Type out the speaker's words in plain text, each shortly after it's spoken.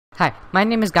Hi, my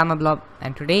name is Gamma Blob,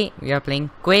 and today we are playing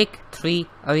Quake 3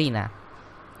 Arena.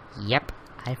 Yep,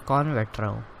 I've gone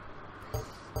retro.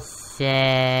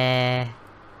 And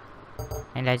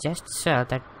I just saw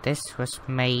that this was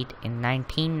made in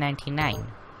 1999.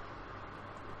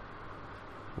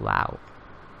 Wow.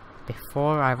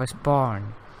 Before I was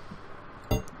born.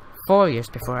 4 years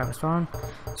before I was born.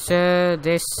 So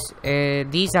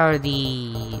these are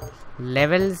the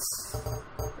levels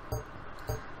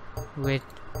which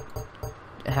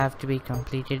have to be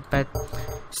completed, but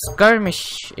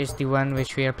skirmish is the one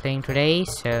which we are playing today.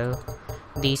 So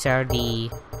these are the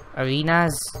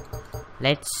arenas.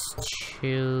 Let's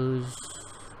choose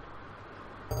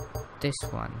this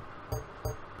one.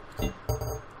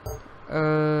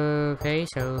 Okay,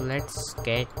 so let's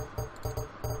get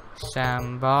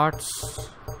some bots,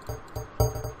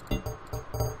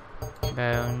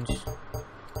 bones,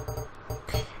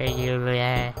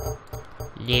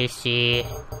 Lucy,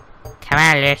 come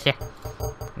on Lucy,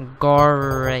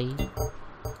 gory,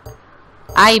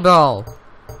 eyeball,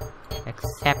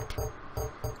 accept,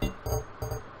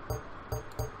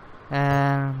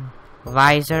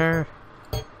 visor,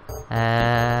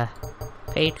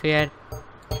 patriot,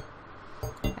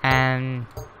 and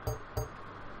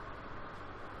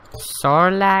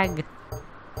Sorlag.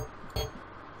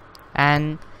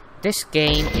 And this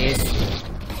game is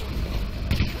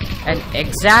an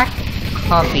exact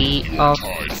copy of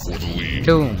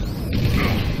Doom.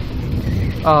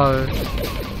 Or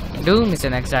Doom is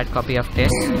an exact copy of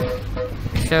this.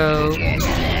 So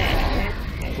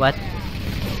what?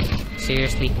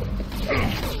 Seriously?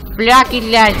 Rocket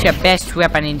launcher, best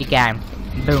weapon in the game.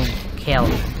 Boom, kill.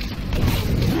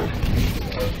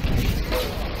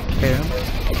 Boom.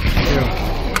 Boom.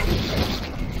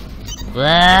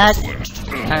 What?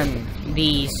 And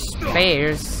these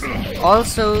players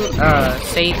also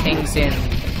say things in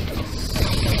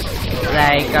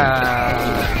like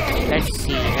let's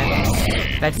see,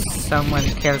 let someone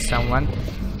kill someone.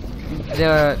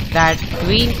 That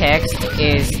green text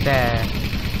is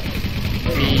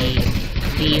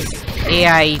these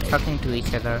AI talking to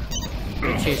each other,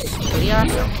 which is pretty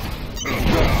awesome.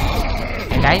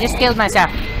 And I just killed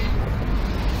myself.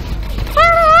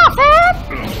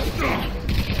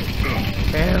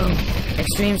 Boom.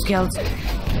 Extreme skills.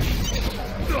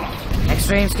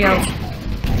 Extreme skills.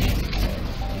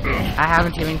 I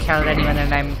haven't even killed anyone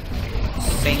and I'm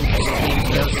saying extreme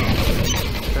skills.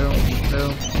 Boom,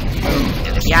 boom, boom.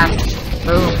 Yes.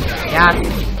 Boom. Yes.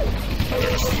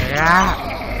 Yeah.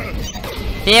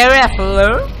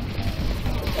 Beautiful.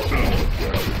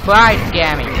 Quite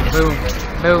damage. Boom.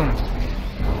 Boom.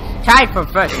 Tied for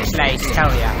first place,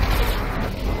 hell yeah.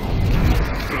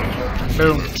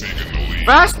 Boom.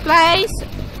 First place!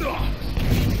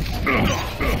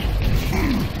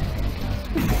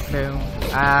 Boom.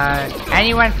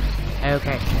 Anyone?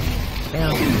 Okay.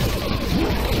 Boom.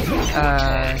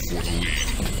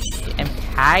 I'm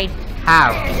tied? How?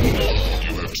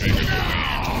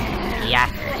 Yeah.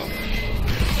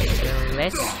 So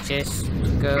let's just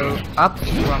go up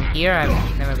from here.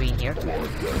 I've never been here.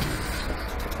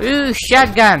 Ooh,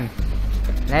 shotgun!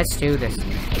 Let's do this.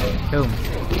 Boom.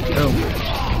 Boom.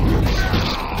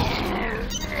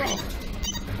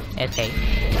 Okay.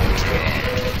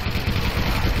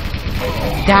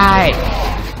 Die!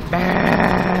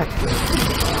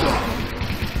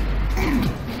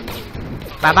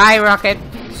 Bye-bye, rocket.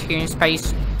 See you in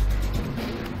space.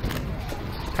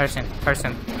 Person,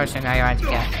 I want to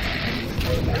kill.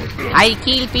 I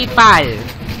kill people!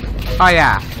 Oh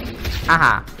yeah.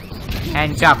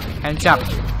 And jump,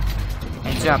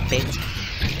 bitch.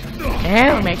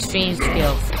 Damn, extreme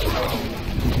skills.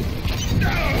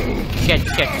 Shit.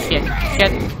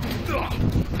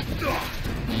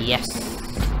 Yes.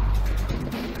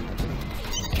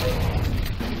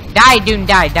 Die, Doom,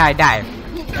 die.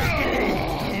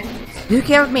 You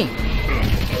killed me.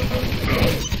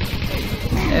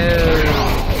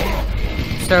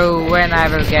 So when I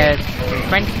will get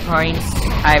 20 points,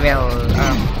 I will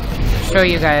show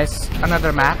you guys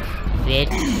another map,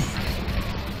 which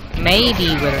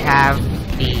maybe will have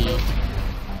the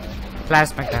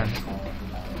plasma gun.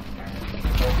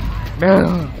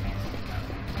 Boom.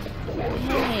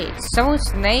 Hey,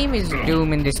 someone's name is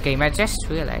Doom in this game. I just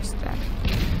realized that.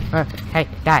 Hey,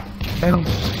 die. Boom.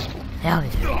 Hell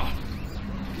yeah.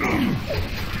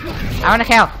 I wanna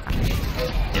kill.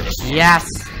 Yes.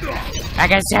 I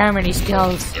got so many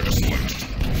skills.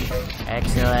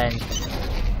 Excellent.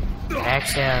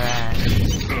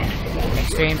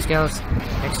 Extreme skills.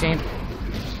 Extreme.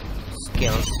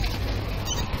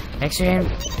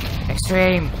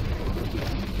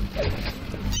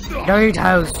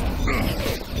 Doritos.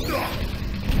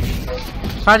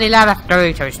 For the love of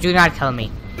Doritos, do not kill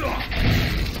me.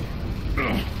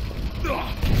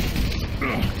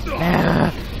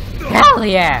 Hell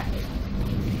yeah!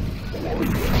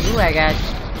 Ooh, I got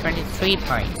 23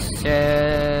 points.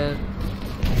 So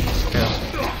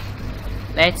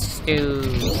let's do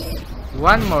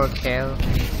one more kill.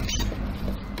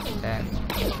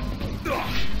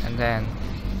 And then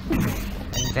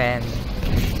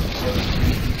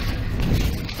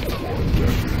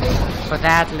for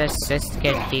that, let's just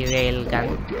get the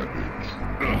railgun.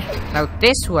 Now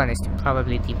this one is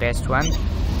probably the best one.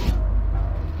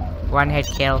 One hit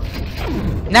kill.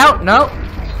 No, no.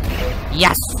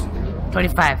 Yes,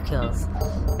 25 kills.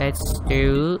 Let's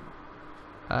do.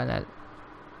 That.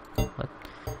 What?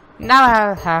 Now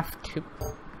I'll have to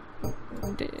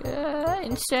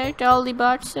insert all the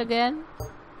bots again.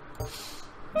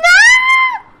 No!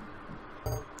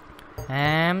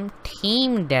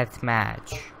 Team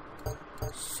deathmatch.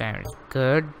 Sounds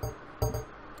good.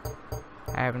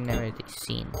 I've never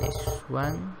seen this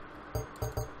one.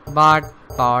 Bot.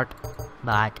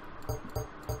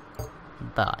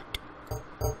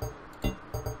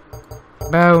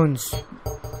 Bones.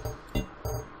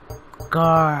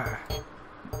 Gar.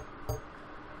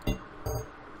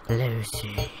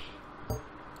 Lucy.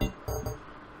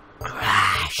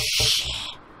 Crash.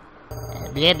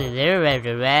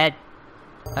 Red.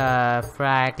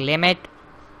 Frag limit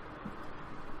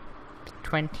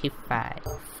 25.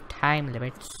 Time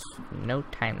limits. No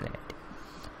time limit.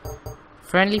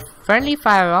 Friendly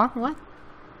fire on. What?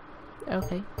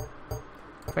 Okay.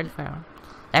 Friendly fire on.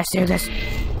 Let's do this.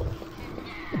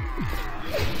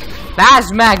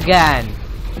 Plasma gun.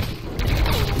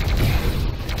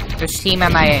 Which team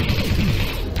am I in?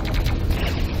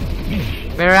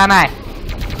 Where am I?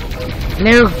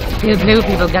 Blue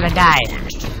people gonna die.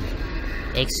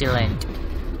 Excellent.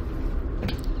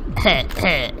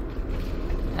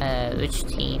 Which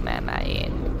team am I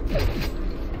in?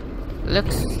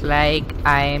 Looks like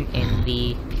I'm in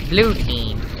the blue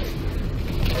team.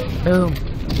 Boom.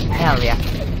 Hell yeah.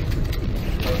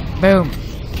 Boom.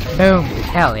 Boom.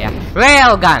 Hell yeah.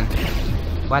 Railgun.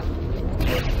 What?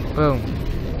 Boom.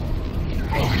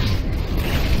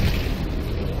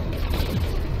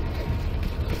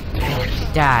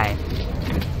 Die.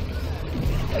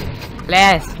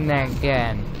 Plasma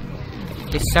gun.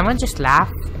 Did someone just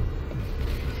laugh?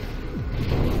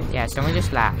 Yeah, someone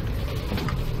just laughed.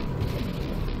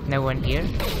 No one here?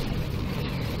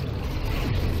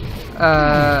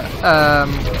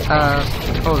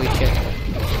 Holy shit.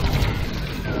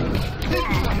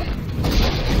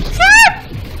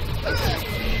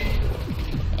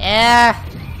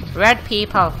 Red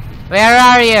people, where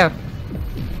are you?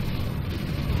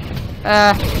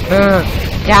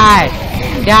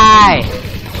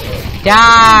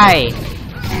 Die!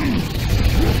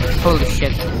 Holy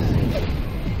shit.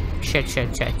 Shit.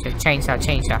 Chainsaw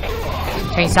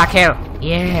kill.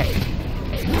 Yeah.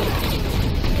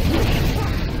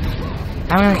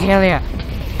 I'm gonna kill you.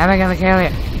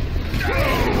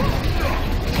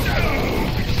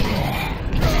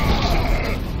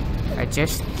 I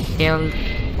just killed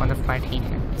one of my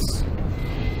teammates.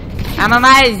 I'm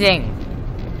amazing.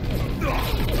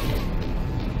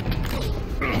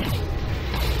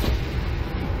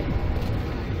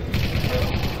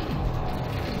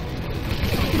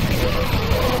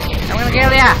 I'm gonna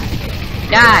kill ya!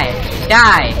 Die!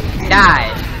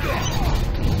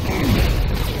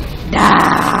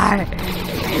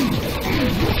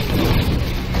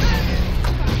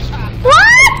 What?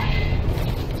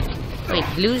 Wait,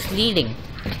 blue's leading.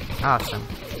 Awesome.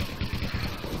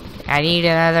 I need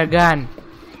another gun.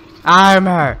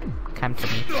 Armor! Come to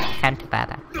me. Come to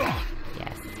Baba.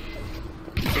 Yes.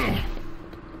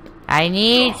 I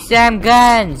need some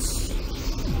guns!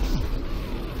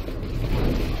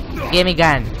 Give me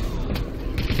gun.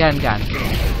 Gun.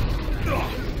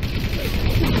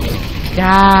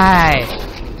 Die!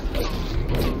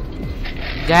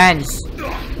 Guns!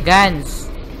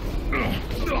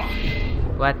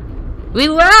 What? We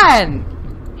won!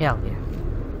 Hell yeah.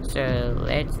 So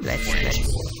let's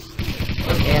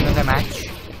okay, another match.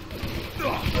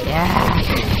 Yeah.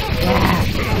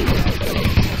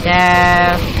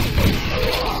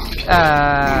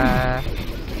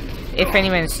 If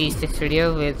anyone sees this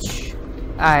video, which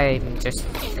I'm just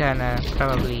gonna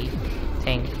probably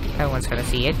think no one's gonna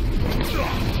see it,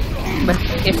 but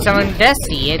if someone does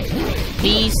see it,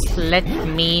 please let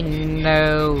me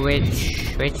know which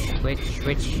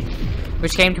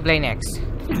game to play next.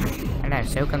 And I'm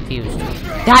so confused.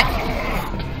 Die!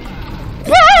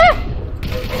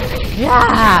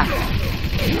 Yeah!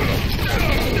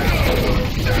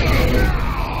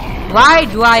 Why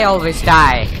do I always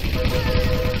die?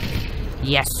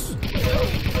 Yes.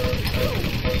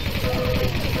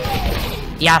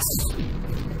 Yes.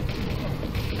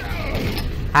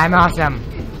 I'm awesome.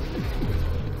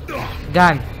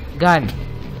 Gun. Gun.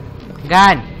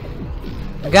 Gun.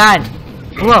 Gun.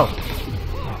 Whoa.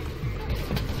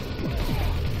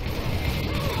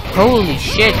 Holy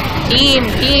shit.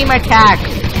 Team attack.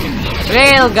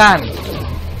 Railgun.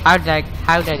 How'd I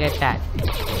get that?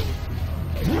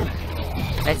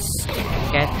 Let's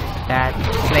get that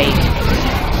plate.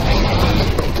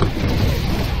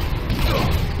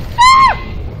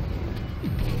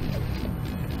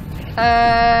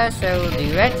 So the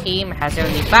red team has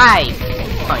only 5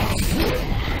 points.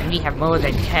 And we have more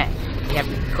than 10. We have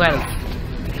 12.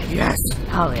 Yes!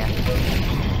 Oh yeah.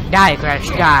 Die, Crash,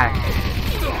 die!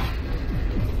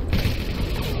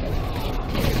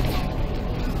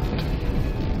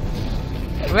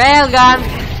 Railgun!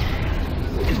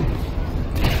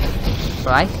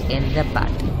 Right in the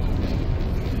butt.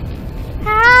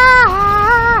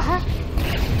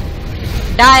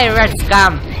 Die, red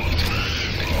scum!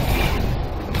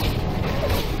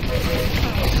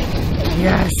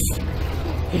 Yes!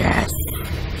 Yes!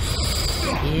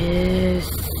 Yes!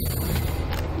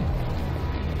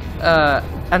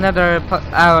 Another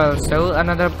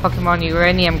Pokemon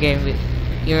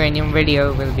Uranium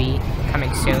video will be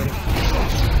coming soon.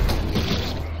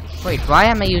 Wait, why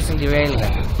am I using the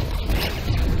railgun?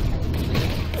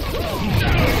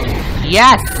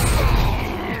 Yes!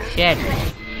 Shit.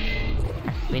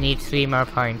 We need 3 more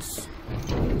points.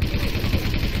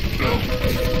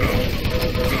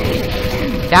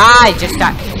 Die! Just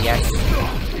die! Yes.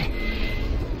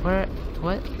 Where?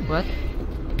 What?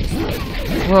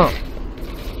 Whoa.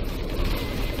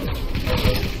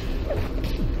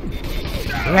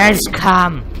 Where's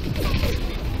come?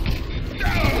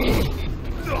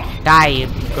 Die, you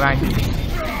grunt.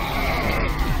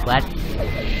 What?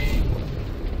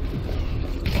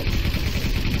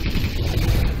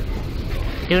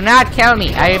 Do not kill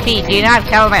me. I repeat, do not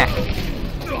kill me.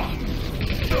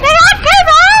 Do not kill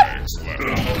me!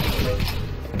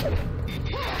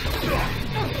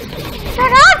 Do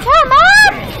not kill me!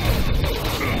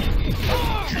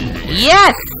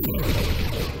 Yes!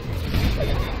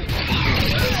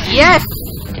 Yes!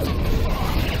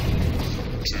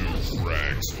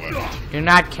 Do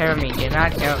not kill me. Do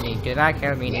not kill me. Do not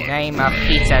kill me. In the name of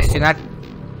pizzas, do not.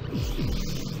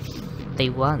 They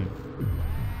won.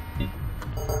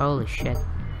 Holy shit.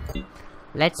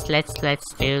 Let's do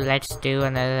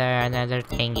another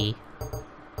thingy.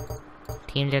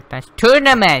 Team deathmatch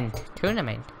tournament.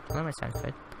 Oh, that sounds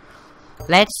good.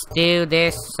 Let's do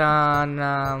this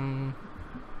on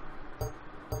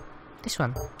this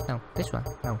one. No, this one.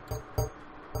 No.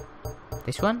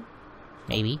 This one?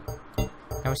 Maybe.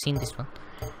 Never seen this one.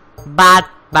 But.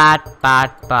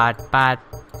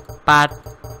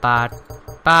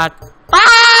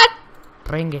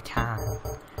 Bring it on.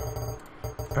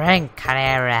 Bring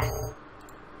Carrera.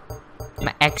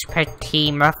 My expert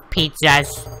team of pizzas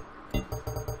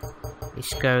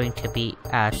is going to be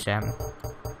awesome.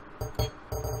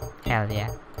 Hell yeah.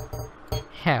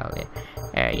 Hell yeah.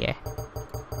 Oh yeah.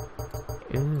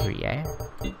 Ooh yeah.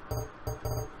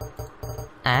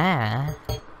 Ah.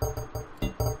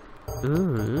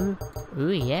 Ooh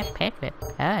yeah, pet whip.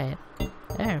 Oh.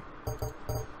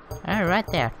 Oh, right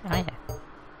there. Oh yeah.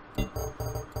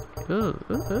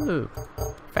 Ooh.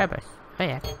 Fabulous. Oh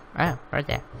yeah. Oh, right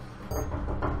there.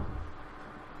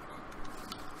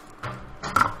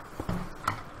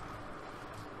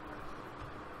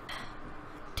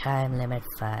 Time limit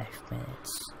 5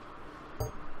 minutes.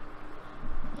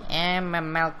 And my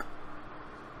milk.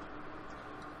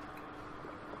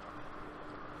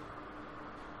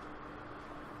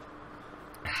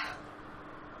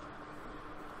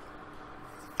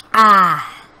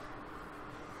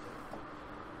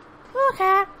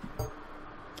 Okay.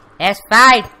 It's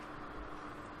fine.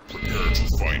 Prepare to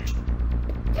fight.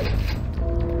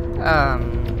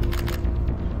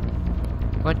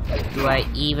 What do I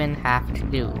even have to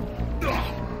do?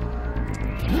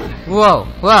 Whoa,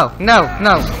 no.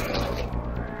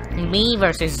 Me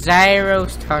versus Zyro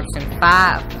starts in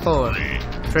 5, 4,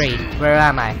 3. Where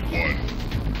am I?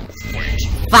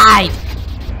 5!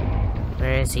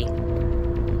 Where is he?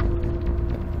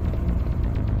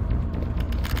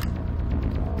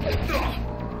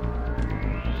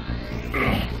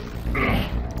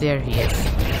 There he is.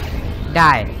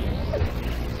 Die.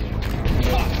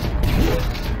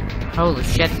 Holy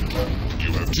shit.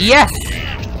 Yes!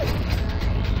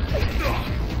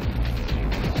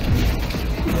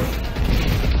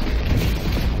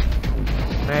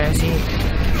 Where is he?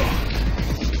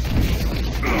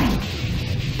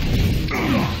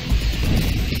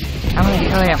 How many?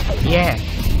 him. Yeah.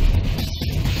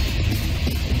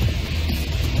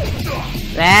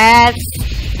 Let's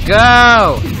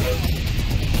go.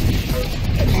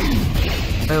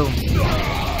 Boom.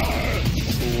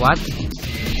 What?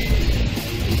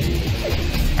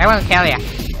 I wanna kill ya.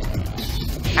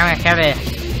 I'm gonna kill you.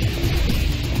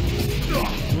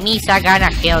 Misa gonna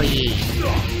kill ye.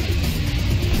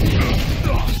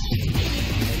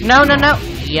 No, no, no.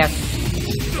 Yes.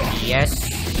 Yes.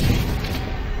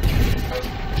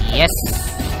 Yes.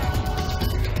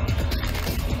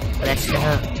 Let's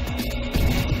go.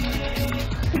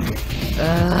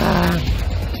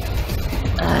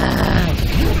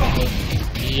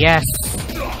 Yes.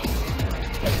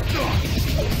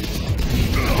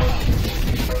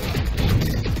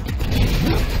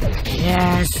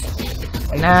 Yes.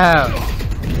 No.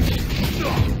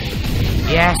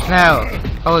 Yes, no.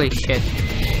 Holy shit.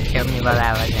 Killed me while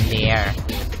I was in the air.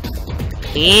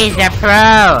 He's a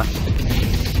pro!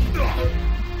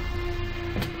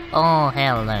 Oh,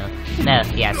 hell no. No,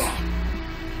 yes.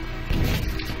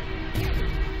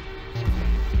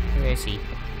 Where is he?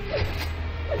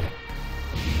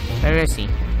 Where is he?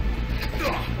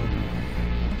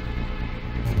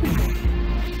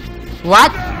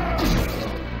 What?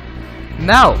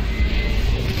 No!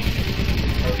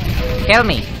 Kill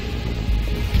me!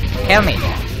 Kill me!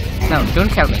 No, don't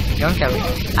kill me! Don't kill me!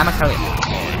 I'ma kill you!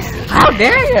 How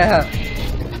dare you!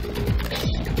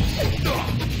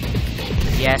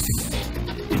 Yes.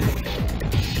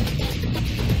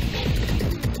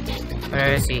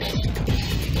 Where is he?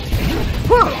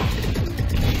 Whoa!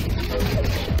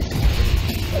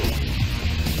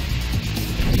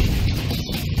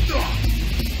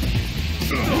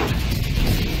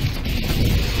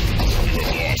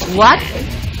 What?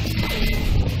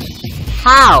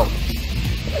 How?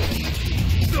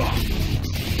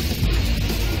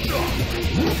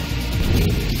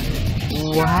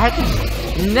 What?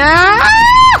 No!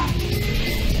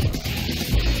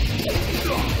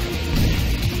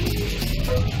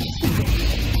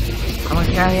 Come on,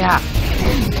 kill ya!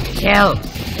 Kill!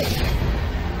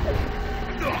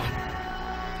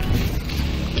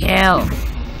 Kill!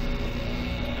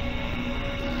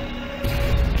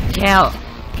 Kill!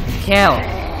 Kill!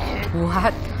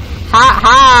 What?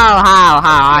 How?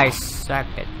 I suck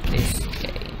at this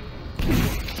game.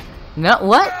 No,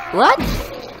 what? What?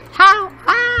 How?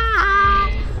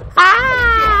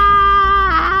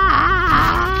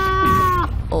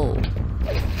 Oh.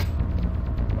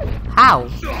 How?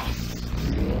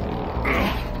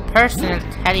 Personal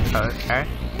teleporter?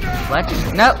 What?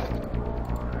 No!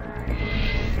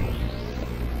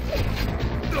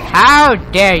 How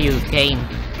dare you, game?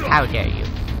 How dare you?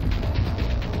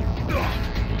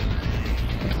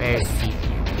 Where is he?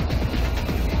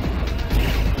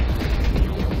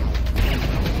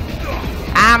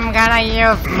 I'm gonna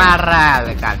use my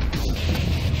railgun.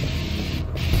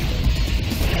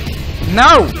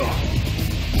 No!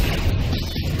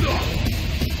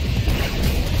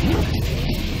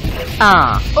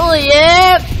 Oh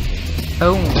yeah!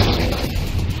 Boom.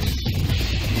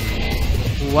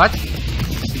 What?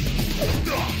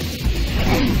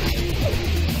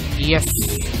 Yes.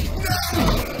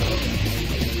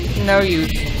 No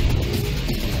use.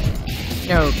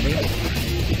 No, please.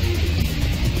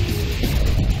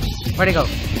 Where'd it go?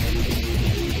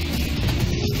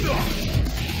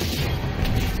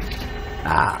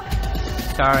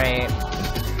 Sorry.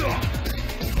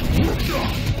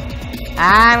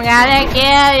 I'm gonna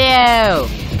kill you!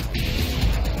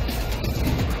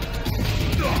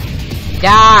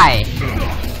 Die!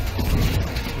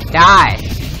 Die!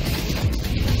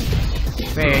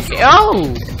 Where is she?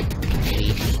 Oh!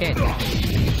 Holy shit.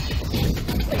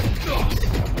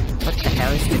 What the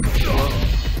hell is this?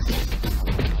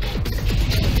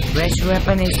 Which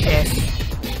weapon is this?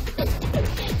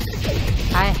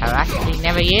 I have actually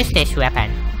never used this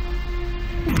weapon.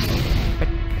 But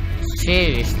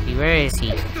seriously, where is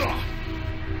he?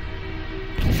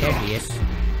 There he is.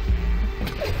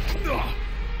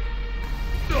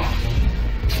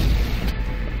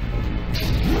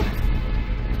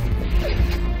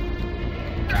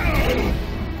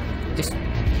 Just...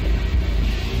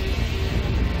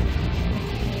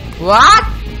 What?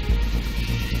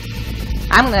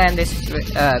 I'm gonna end this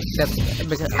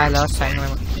because I lost time.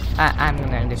 I'm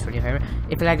gonna end this video here.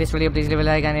 If you like this video, please leave a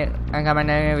like and comment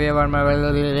if you want more.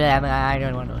 I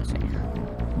don't want to say.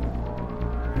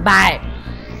 Bye.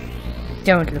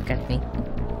 Don't look at me.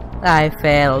 I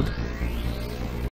failed.